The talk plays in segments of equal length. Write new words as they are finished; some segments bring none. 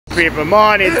People,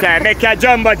 morning time, make a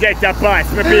jumbo jet a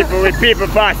pass, my people, with people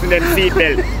passing them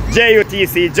seatbelt.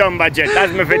 JUTC jumbo jet,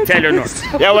 as me for tell you now.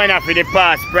 You went up for the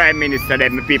past Prime Minister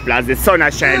them, my people, as the sun a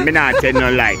shine, me not tell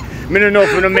no lie. Me don't know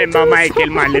if you remember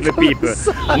Micheal Manley, my people.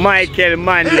 Micheal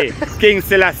Manley, King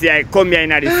Selassie come here in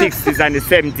the 60s and the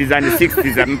 70s and the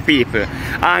 60s, my people.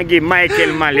 And give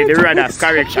Micheal Manley the rod of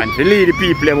correction to lead the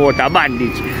people out of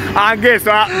bandage. And guess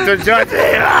what happened to Judge?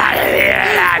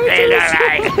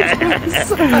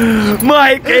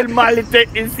 Micheal Manley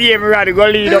take the same rod go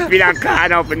lead up in a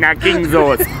corner up in the King's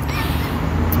house.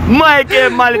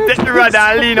 Micheal Manley take the rod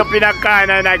and lean up in a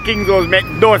corner in the King's house, make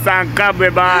dust and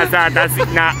cobweb and sort of sit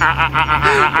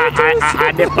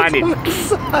dip on it.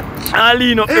 And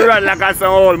lean up the rod like a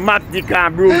some old maptic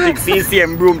and broomstick. See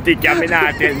same broomstick, I mean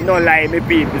not tell no lie, me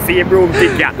people. See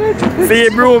broomstick, see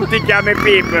broomstick, me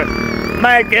people.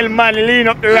 Micheal Manley lean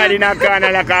up the rod in a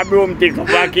corner like a broomstick up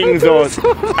a King's house.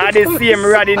 And the same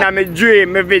rod in my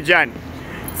dream, my vision.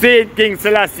 See King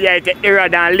Selassie I take the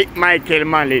rod and lick Micheal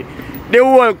Manley. The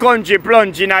whole country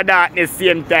plunge in a darkness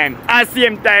same time. At the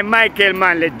same time, Micheal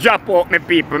Manley drop out my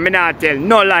people. Me not tell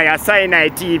no lie, a Sinai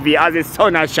TV as the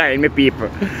sun a shine, my people.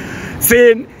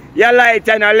 See, your light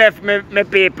and I left me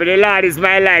people. The Lord is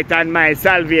my light and my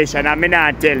salvation. And me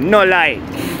not tell no lie.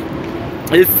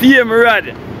 The same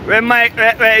rod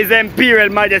where His Imperial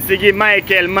Majesty give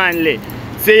Micheal Manley.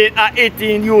 See, I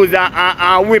 18 years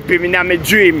and whip him in my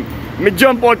dream. Me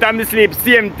jump out of my sleep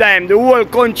same time. The whole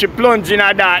country plunge in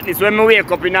a darkness. When me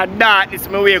wake up in a darkness,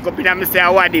 me wake up in a me say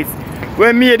what this?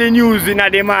 When me hear the news in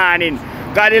the morning.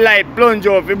 Cause the light plunge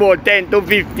off about 10 to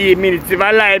 15 minutes. If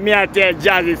I lie, me I tell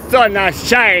Jazzy, sun a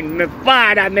shine. My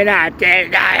father, me not tell.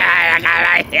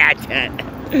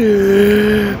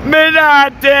 Me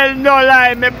not tell no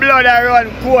lie. My blood a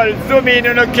run cold. Zoom in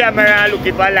on the camera and look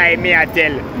if I lie, me I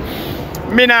tell.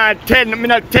 Me not tell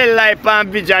lie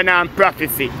on vision and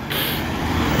prophecy.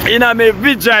 In a me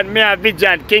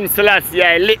vision, King Selassie,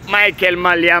 I lick Micheal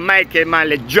Manley and Micheal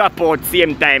Manley drop out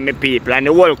same time, my people, and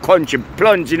the whole country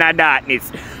plunge in a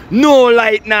darkness. No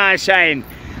light now shine.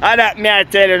 And that me I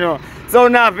tell you now. So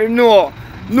now if you know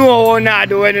how now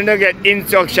do when you don't get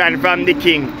instruction from the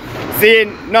king.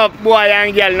 Seeing no boy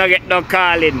and girl no get no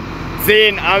calling.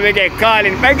 Seeing and we get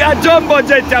calling. Make a jumbo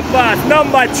jet your pass,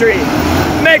 number 3.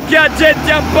 Make your jet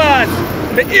your pass.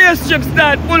 The airstrip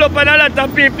start pull up and a lot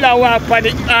of people are walk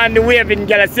on the waving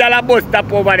gallery. See all the bus stop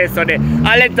over there so there.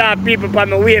 A lot of people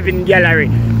from the waving gallery.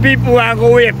 People want to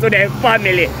go wave to their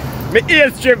family. The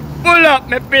airstrip pull up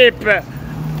my people.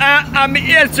 And the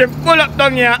airstrip pull up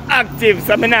down here active.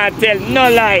 So I not tell no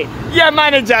lie. Your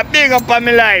manager big up on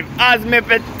my life. As me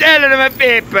for telling my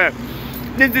people.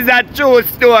 This is a true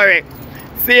story.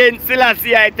 Saying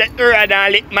Selassie I take the rod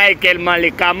and lick Micheal Manley,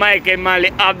 because Micheal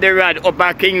Manley have the rod up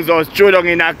a King's house, throw down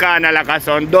in a corner like a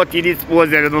some dirty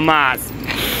disposable mass.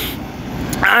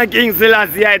 And King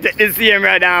Selassie I take the same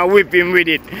rod and whip him with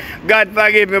it. God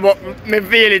forgive me, but me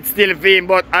feel it still for him,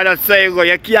 but I just say go,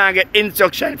 you can't get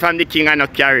instruction from the king and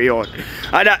not carry out.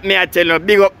 And that me I tell you,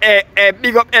 big up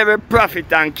every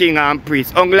prophet and king and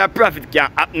priest. Only a prophet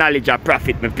can acknowledge a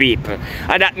prophet, my people.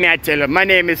 And that me I tell you, my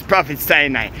name is Prophet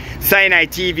Sinai. Sinai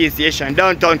TV station,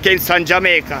 downtown Kingston,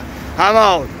 Jamaica. I'm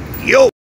out.